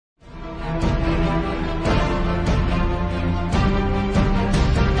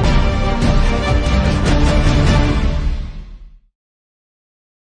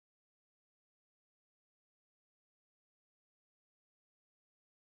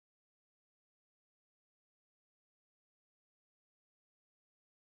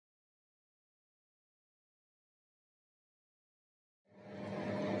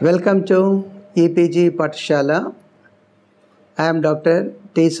Welcome to EPG Pathshala. I am Dr.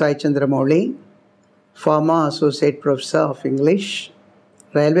 T. Sai Chandramouli, former Associate Professor of English,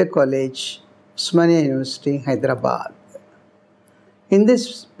 Railway College, Osmania University, Hyderabad. In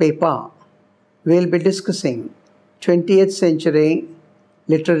this paper, we will be discussing 20th century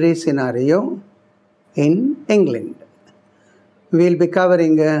literary scenario in England. We will be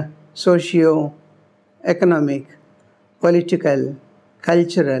covering socio-economic, political,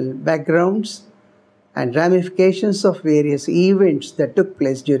 cultural backgrounds and ramifications of various events that took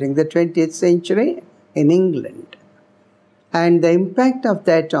place during the 20th century in England and the impact of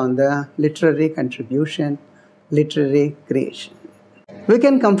that on the literary contribution, literary creation. We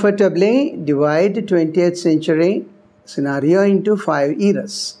can comfortably divide the 20th century scenario into 5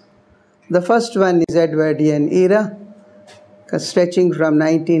 eras. The first one is Edwardian era, stretching from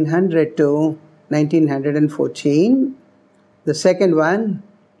 1900 to 1914. The second one,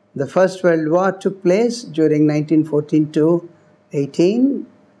 the First World War, took place during 1914 to 18.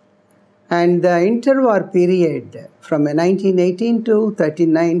 And the interwar period from 1918 to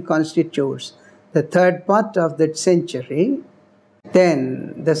 39 constitutes the third part of that century.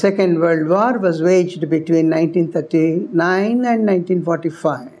 Then the Second World War was waged between 1939 and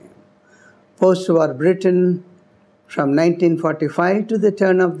 1945. Post-war Britain from 1945 to the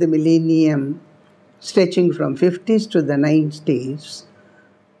turn of the millennium, stretching from 50s to the 90s,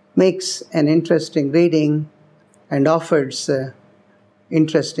 makes an interesting reading and offers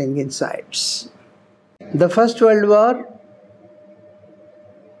interesting insights. The First World War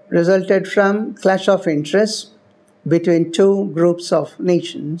resulted from clash of interests between two groups of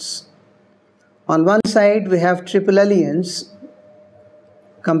nations. On one side, we have Triple Alliance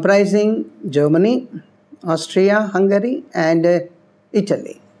comprising Germany, Austria, Hungary, and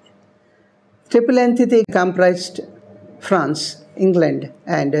Italy. Triple entity comprised France, England,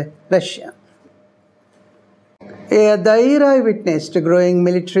 and Russia. The era witnessed growing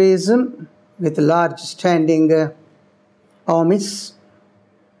militarism with large standing armies.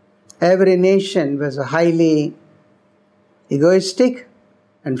 Every nation was highly egoistic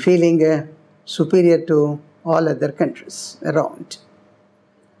and feeling superior to all other countries around.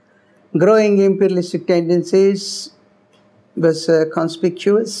 Growing imperialistic tendencies was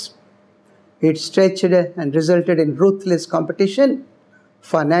conspicuous. It stretched and resulted in ruthless competition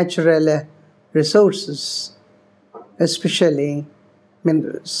for natural resources, especially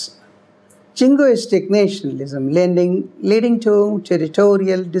minerals. Jingoistic nationalism leading to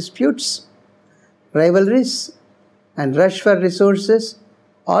territorial disputes, rivalries, and rush for resources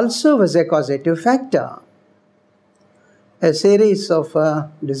also was a causative factor. A series of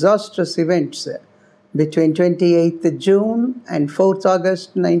disastrous events between 28th June and 4th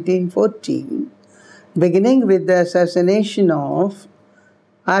August 1914, beginning with the assassination of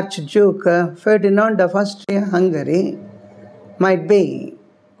Archduke Ferdinand of Austria-Hungary, might be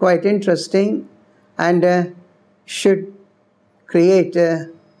quite interesting and should create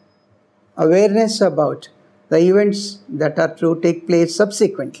awareness about the events that are to take place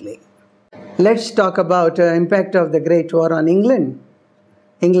subsequently. Let's talk about the impact of the Great War on England.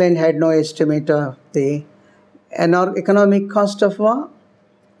 England had no estimate of the economic cost of war.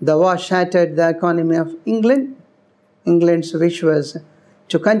 The war shattered the economy of England. England's wish was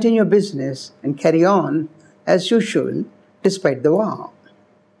to continue business and carry on as usual despite the war.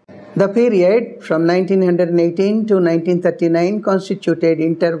 The period from 1918 to 1939 constituted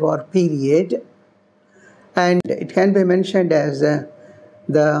interwar period, and it can be mentioned as the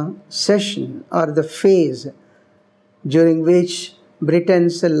session or the phase during which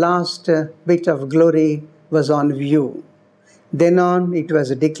Britain's last bit of glory was on view. Then on, it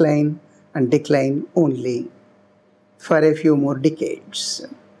was a decline and decline only for a few more decades.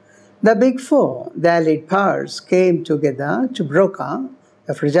 The Big Four, the Allied powers, came together to broker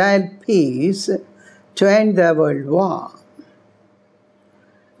a fragile peace to end the World War.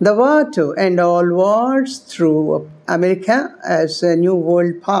 The war to end all wars threw America as a new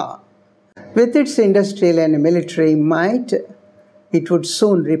world power. With its industrial and military might, it would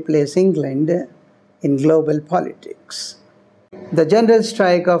soon replace England in global politics. The general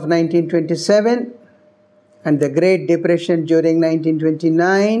strike of 1927 and the Great Depression during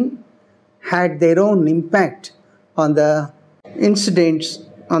 1929 had their own impact on the incidents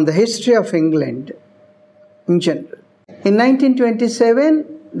on the history of England in general. In 1927,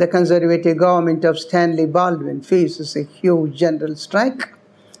 the Conservative government of Stanley Baldwin faces a huge general strike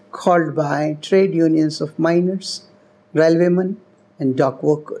called by trade unions of miners, railwaymen, and dock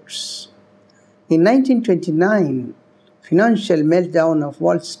workers. In 1929, financial meltdown of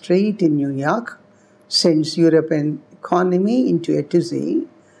Wall Street in New York sends European economy into a tizzy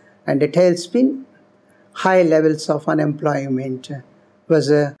and a tailspin. High levels of unemployment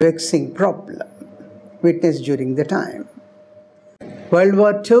was a vexing problem witnessed during the time. World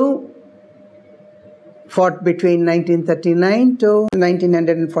War II, fought between 1939 to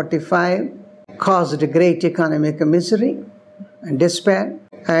 1945, caused great economic misery and despair.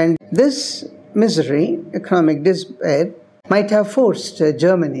 And this misery, economic despair, might have forced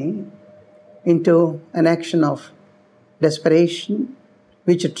Germany into an action of desperation,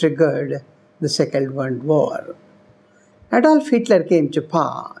 which triggered the Second World War. Adolf Hitler came to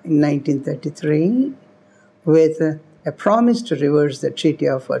power in 1933 with a promise to reverse the Treaty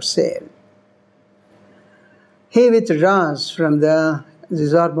of Versailles. He withdraws from the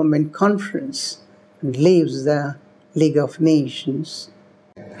Disarmament Conference and leaves the League of Nations.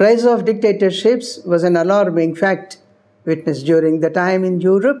 Rise of dictatorships was an alarming fact witnessed during the time in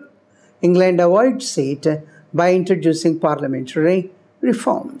Europe. England avoids it by introducing parliamentary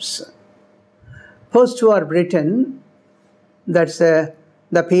reforms. Post-war Britain, that's the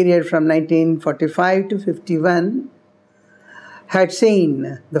period from 1945 to 51, had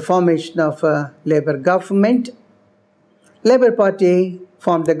seen the formation of a Labour government. Labour Party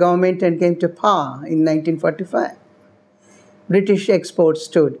formed the government and came to power in 1945. British exports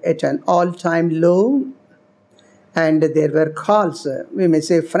stood at an all-time low, and there were calls, we may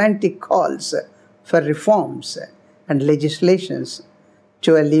say frantic calls, for reforms and legislations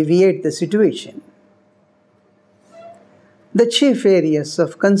to alleviate the situation. The chief areas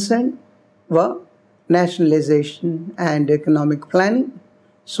of concern were nationalization and economic planning,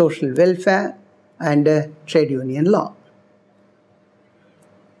 social welfare, and trade union law.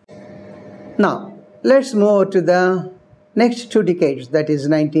 Now, let's move to the next 2 decades, that is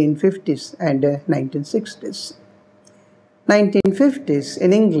 1950s and 1960s. 1950s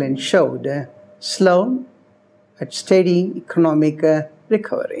in England showed a slow but steady economic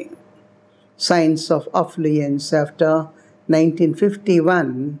recovery. Signs of affluence after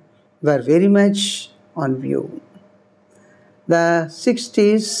 1951 were very much on view. The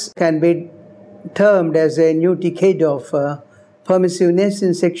 60s can be termed as a new decade of permissiveness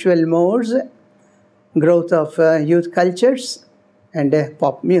in sexual modes, growth of youth cultures, and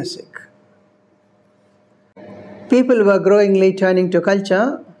pop music. People were growingly turning to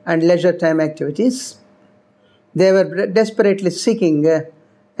culture and leisure time activities. They were desperately seeking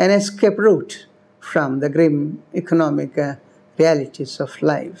an escape route from the grim economic realities of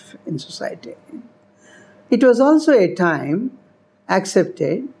life in society. It was also a time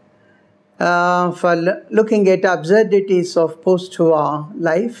accepted for looking at absurdities of post-war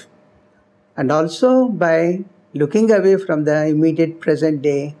life, and also by looking away from the immediate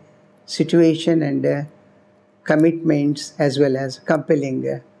present-day situation and commitments as well as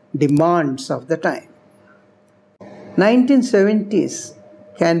compelling demands of the time. 1970s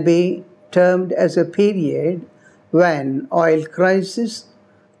can be termed as a period when oil crisis,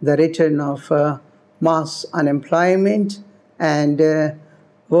 the return of mass unemployment, and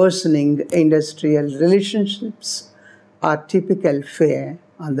worsening industrial relationships are typical fare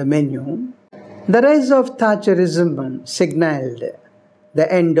on the menu. The rise of Thatcherism signaled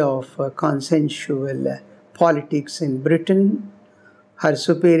the end of consensual politics in Britain. Her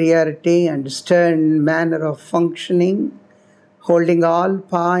superiority and stern manner of functioning, holding all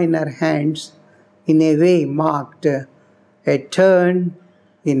power in her hands, in a way marked a turn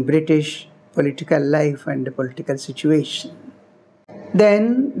in British political life and political situation.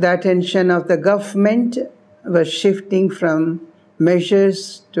 Then the attention of the government was shifting from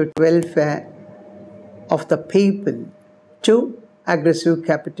measures to welfare of the people to aggressive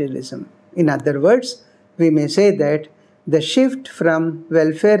capitalism. In other words, we may say that the shift from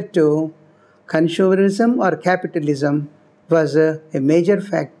welfare to consumerism or capitalism was a major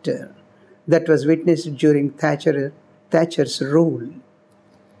factor that was witnessed during Thatcher's rule.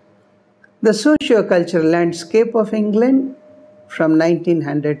 The socio-cultural landscape of England from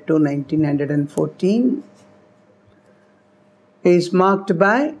 1900 to 1914 is marked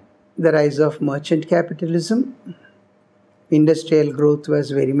by the rise of merchant capitalism. Industrial growth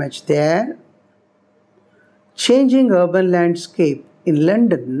was very much there. Changing urban landscape in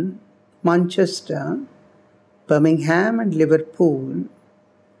London, Manchester, Birmingham and Liverpool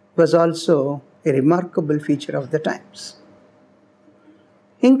was also a remarkable feature of the times.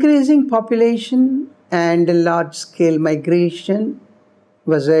 Increasing population and large-scale migration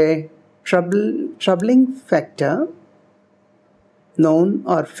was a troubling factor known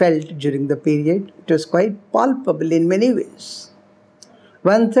or felt during the period. It was quite palpable in many ways.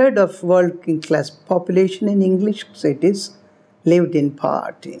 1/3 of working-class population in English cities lived in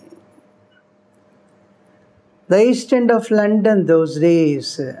poverty. The East End of London those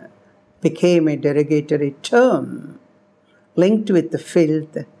days became a derogatory term linked with the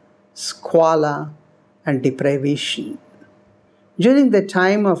filth, squalor, and deprivation. During the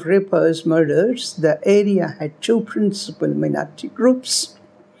time of Ripper's murders, the area had two principal minority groups,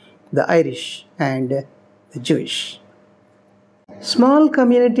 the Irish and the Jewish. Small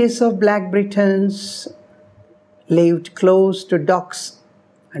communities of Black Britons lived close to docks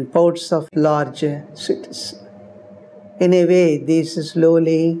and ports of large cities. In a way, these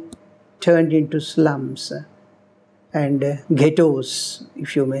slowly turned into slums and ghettos,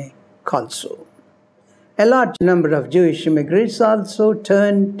 if you may call so. A large number of Jewish immigrants also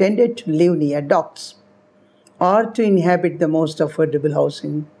tended to live near docks or to inhabit the most affordable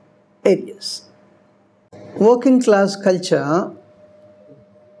housing areas. Working class culture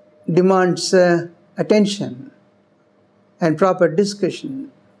demands attention and proper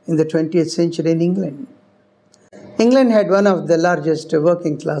discussion in the 20th century in England. England had one of the largest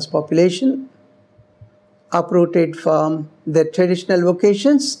working class population. Uprooted from their traditional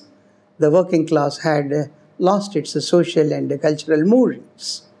vocations, the working class had lost its social and cultural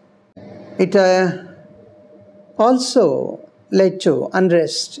moorings. It also led to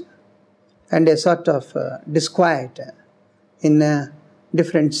unrest and a sort of disquiet in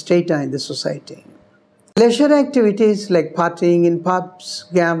different strata in the society. Leisure activities like partying in pubs,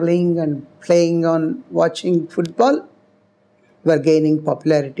 gambling, and watching football were gaining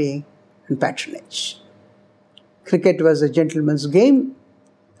popularity and patronage. Cricket was a gentleman's game,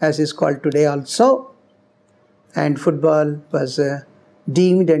 as is called today also, and football was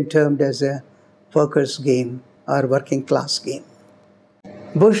deemed and termed as a workers' game or working class game.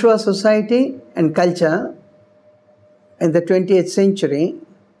 Bourgeois society and culture in the 20th century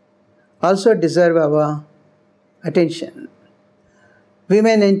also deserve our attention.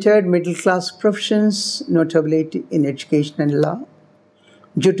 Women entered middle-class professions, notably in education and law,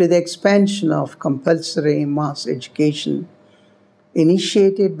 due to the expansion of compulsory mass education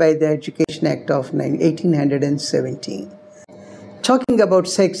initiated by the Education Act of 1817. Talking about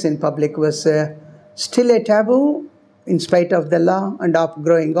sex in public was still a taboo in spite of the law and of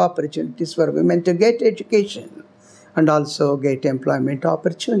growing opportunities for women to get education and also get employment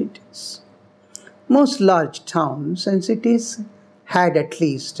opportunities. Most large towns and cities had at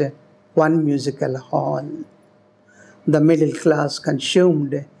least one musical hall. The middle class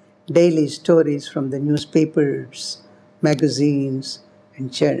consumed daily stories from the newspapers, magazines,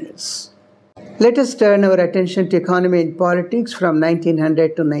 and journals. Let us turn our attention to economy and politics from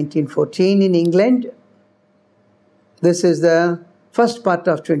 1900 to 1914 in England. This is the first part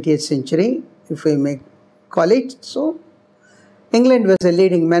of 20th century, if we may call it so. England was a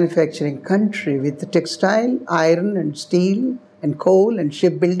leading manufacturing country with textile, iron and steel and coal and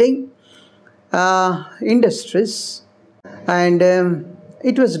shipbuilding industries, and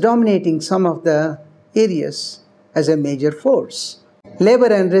it was dominating some of the areas as a major force. Labor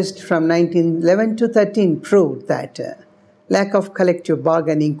unrest from 1911 to 13 proved that lack of collective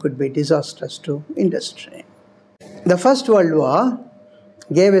bargaining could be disastrous to industry. The First World War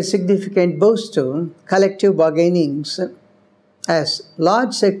gave a significant boost to collective bargainings as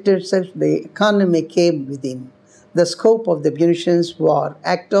large sectors of the economy came within the scope of the Munitions War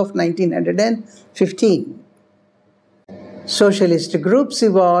Act of 1915. Socialist groups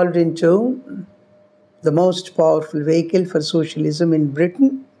evolved into the most powerful vehicle for socialism in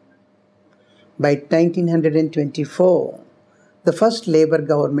Britain. By 1924, the first Labour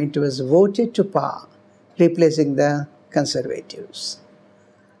government was voted to power, replacing the Conservatives.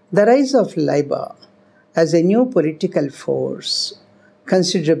 The rise of Labour as a new political force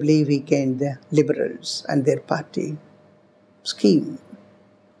considerably weakened the Liberals and their party scheme.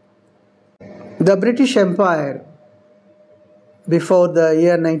 The British Empire, before the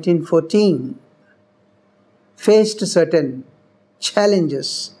year 1914, faced certain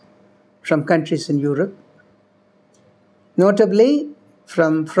challenges from countries in Europe, notably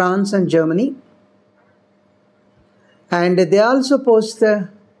from France and Germany, and they also posed the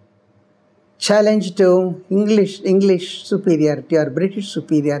challenge to English superiority or British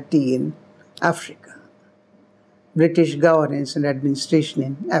superiority in Africa, British governance and administration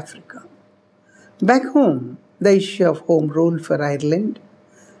in Africa. Back home, the issue of Home Rule for Ireland,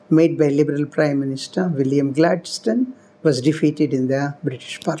 made by Liberal Prime Minister William Gladstone, was defeated in the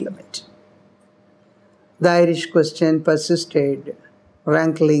British Parliament. The Irish question persisted,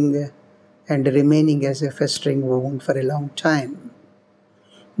 rankling and remaining as a festering wound for a long time.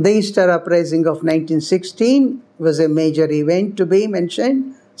 The Easter Uprising of 1916 was a major event to be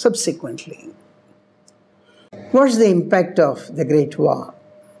mentioned subsequently. What's the impact of the Great War?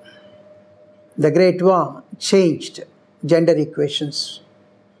 The Great War changed gender equations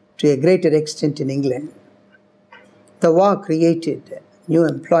to a greater extent in England. The war created new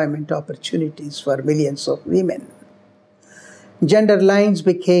employment opportunities for millions of women. Gender lines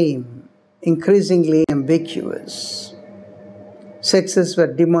became increasingly ambiguous. Sexes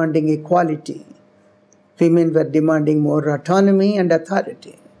were demanding equality. Women were demanding more autonomy and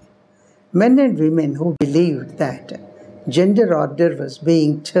authority. Men and women who believed that gender order was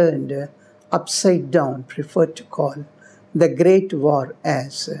being turned upside down preferred to call the Great War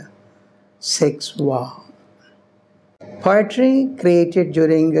as sex war. Poetry created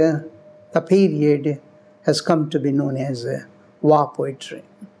during the period has come to be known as war poetry.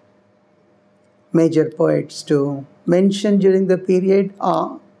 Major poets to mention during the period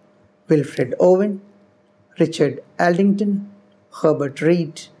are Wilfred Owen, Richard Aldington, Herbert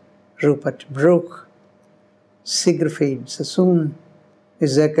Reed, Rupert Brooke, Siegfried Sassoon,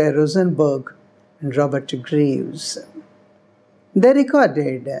 Issachar Rosenberg, and Robert Graves. They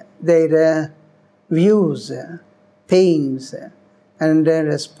recorded their views, pains, and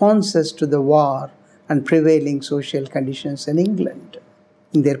responses to the war and prevailing social conditions in England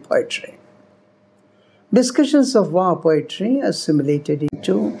in their poetry. Discussions of war poetry assimilated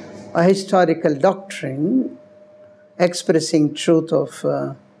into a historical doctrine expressing truth of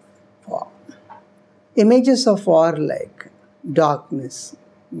war. Images of war like darkness,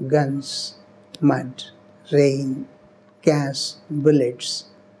 guns, mud, rain, gas, bullets,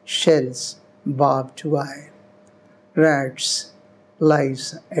 shells, barbed wire, rats,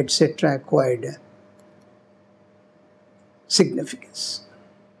 lies, etc. acquired significance.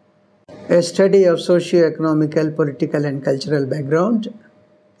 A study of socio-economical, political and cultural background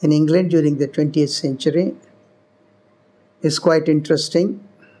in England during the 20th century is quite interesting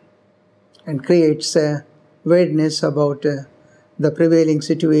and creates a awareness about the prevailing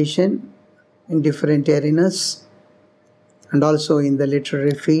situation in different arenas and also in the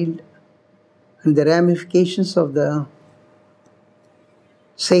literary field and the ramifications of the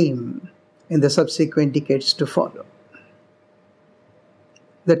same in the subsequent decades to follow.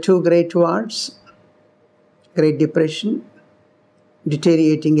 The two great wars, Great Depression,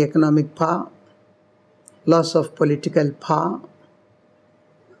 deteriorating economic power, loss of political power,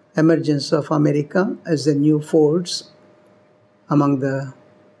 emergence of America as the new force among the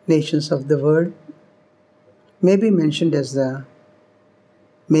nations of the world, may be mentioned as the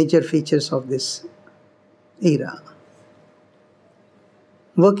major features of this era.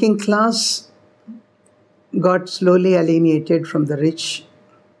 Working class got slowly alienated from the rich.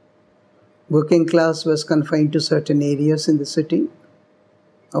 Working class was confined to certain areas in the city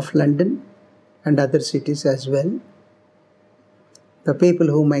of London and other cities as well. The people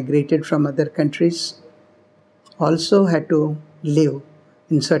who migrated from other countries also had to live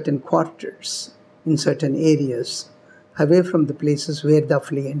in certain quarters, in certain areas, away from the places where the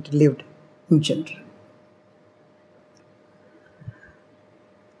affluent lived in general.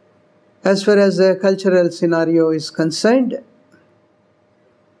 As far as the cultural scenario is concerned,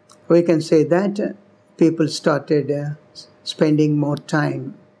 we can say that people started spending more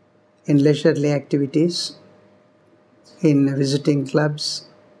time in leisurely activities, in visiting clubs,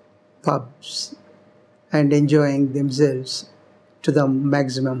 pubs, and enjoying themselves to the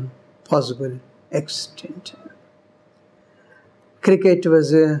maximum possible extent. Cricket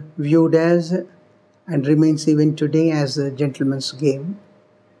was viewed as, and remains even today, as a gentleman's game.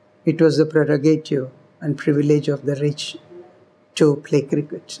 It was the prerogative and privilege of the rich to play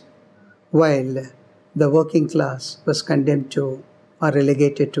cricket, while the working class was condemned to or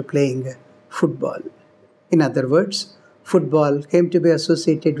relegated to playing football. In other words, football came to be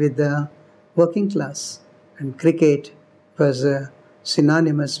associated with the working class, and cricket was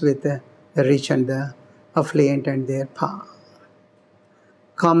synonymous with the rich and the affluent and their power.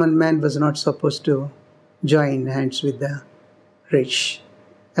 Common man was not supposed to join hands with the rich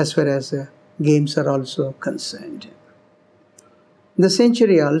as far as games are also concerned. The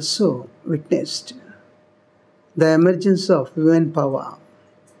century also witnessed the emergence of women power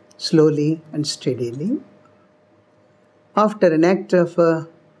slowly and steadily. After an act to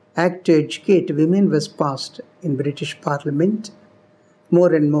educate women was passed in British Parliament,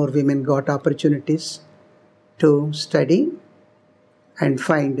 more and more women got opportunities to study and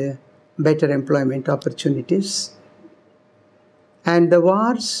find better employment opportunities. And the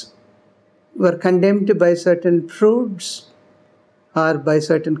wars were condemned by certain prudes or by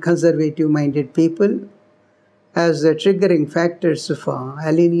certain conservative-minded people as the triggering factors for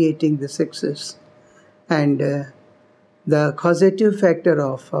alienating the sexes and the causative factor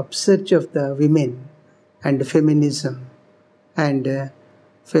of upsurge of the women and feminism and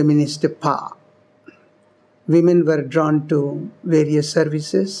feminist power. Women were drawn to various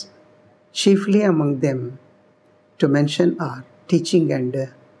services, chiefly among them to mention are teaching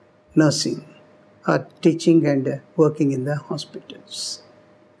and nursing, or teaching and working in the hospitals.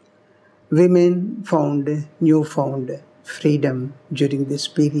 Women found newfound freedom during this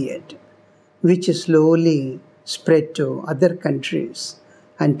period, which slowly spread to other countries,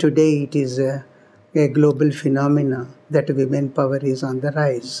 and today it is a global phenomena that women power is on the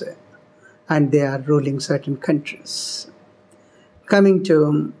rise, and they are ruling certain countries. Coming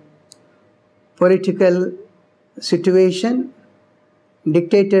to political situation,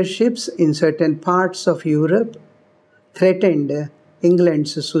 dictatorships in certain parts of Europe threatened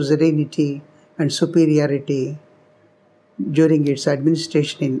England's suzerainty and superiority during its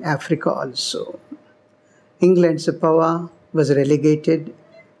administration in Africa also. England's power was relegated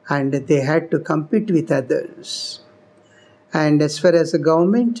and they had to compete with others. And as far as the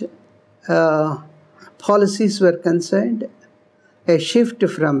government policies were concerned, a shift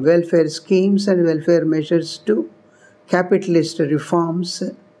from welfare schemes and welfare measures to capitalist reforms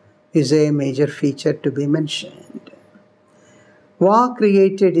is a major feature to be mentioned. War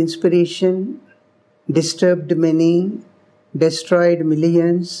created inspiration, disturbed many, destroyed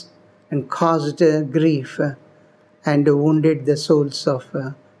millions, and caused grief and wounded the souls of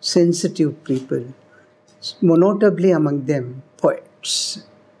sensitive people, notably among them poets.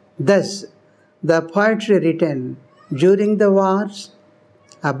 Thus, the poetry written during the wars,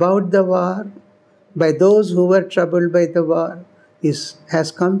 about the war, by those who were troubled by the war,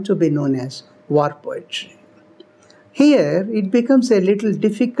 has come to be known as war poetry. Here, it becomes a little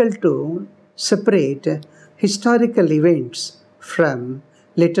difficult to separate historical events from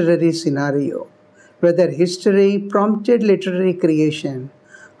literary scenario. Whether history prompted literary creation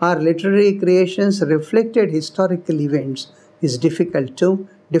or literary creations reflected historical events is difficult to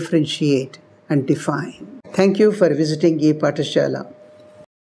differentiate and define. Thank you for visiting ePathashala.